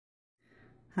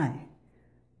Hi,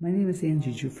 my name is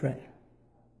Angie Giuffre.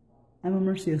 I'm a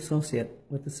Mercy Associate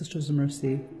with the Sisters of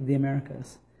Mercy of the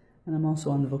Americas, and I'm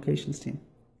also on the vocations team.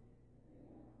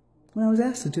 When I was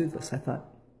asked to do this, I thought,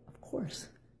 of course.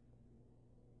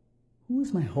 Who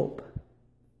is my hope?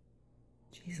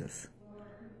 Jesus.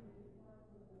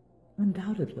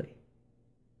 Undoubtedly.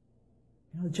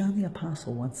 John the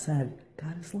Apostle once said,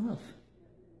 God is love.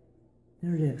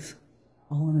 There it is,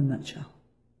 all in a nutshell.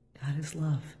 God is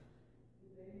love.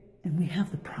 And we have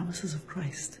the promises of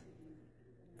Christ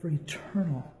for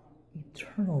eternal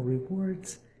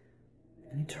rewards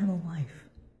and eternal life.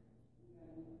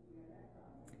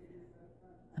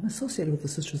 I'm associated with the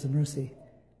Sisters of Mercy,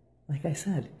 like I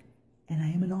said, and I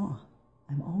am in awe.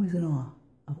 I'm always in awe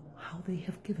of how they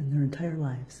have given their entire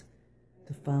lives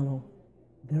to follow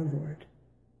their Lord,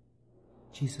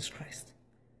 Jesus Christ,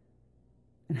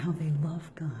 and how they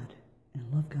love God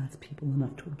and love God's people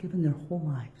enough to have given their whole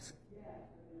lives.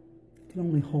 I can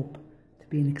only hope to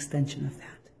be an extension of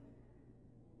that,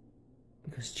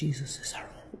 because Jesus is our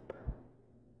hope.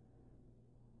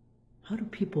 How do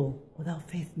people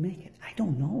without faith make it? I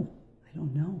don't know.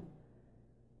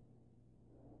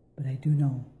 But I do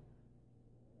know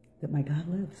that my God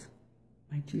lives,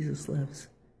 my Jesus lives,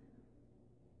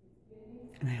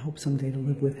 and I hope someday to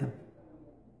live with him.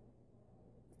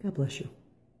 God bless you.